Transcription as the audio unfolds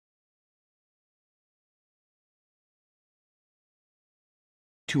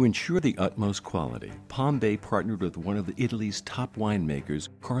To ensure the utmost quality, Taub partnered with one of Italy's top winemakers,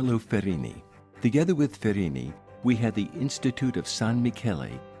 Carlo Ferrini. Together with Ferrini, we had the Institute of San Michele,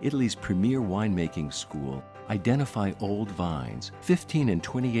 Italy's premier winemaking school, identify old vines, 15 and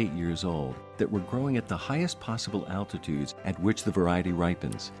 28 years old, that were growing at the highest possible altitudes at which the variety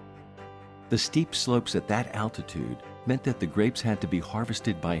ripens. The steep slopes at that altitude meant that the grapes had to be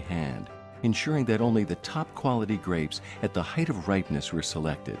harvested by hand, ensuring that only the top quality grapes at the height of ripeness were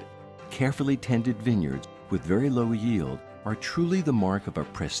selected. Carefully tended vineyards with very low yield are truly the mark of a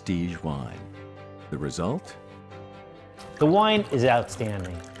prestige wine. The result? The wine is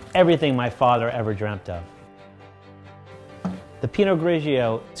outstanding. Everything my father ever dreamt of. The Pinot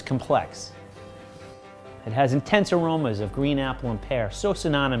Grigio is complex. It has intense aromas of green apple and pear, so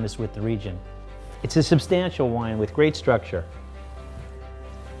synonymous with the region. It's a substantial wine with great structure.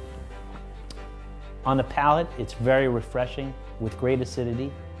 On the palate, it's very refreshing with great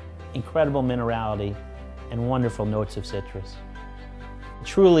acidity, incredible minerality, and wonderful notes of citrus. It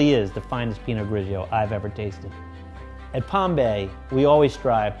truly is the finest Pinot Grigio I've ever tasted. At Taub, we always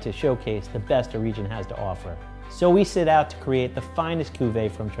strive to showcase the best a region has to offer. So we set out to create the finest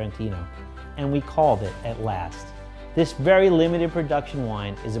cuvee from Trentino, and we called it At Last. This very limited production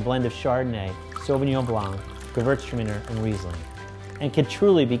wine is a blend of Chardonnay, Sauvignon Blanc, Gewürztraminer, and Riesling, and can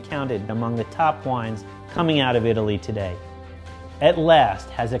truly be counted among the top wines coming out of Italy today. At Last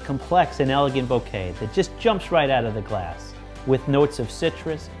has a complex and elegant bouquet that just jumps right out of the glass, with notes of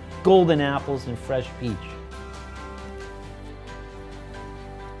citrus, golden apples, and fresh peach.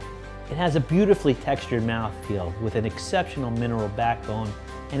 It has a beautifully textured mouthfeel with an exceptional mineral backbone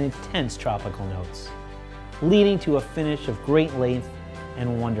and intense tropical notes, leading to a finish of great length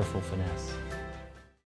and wonderful finesse.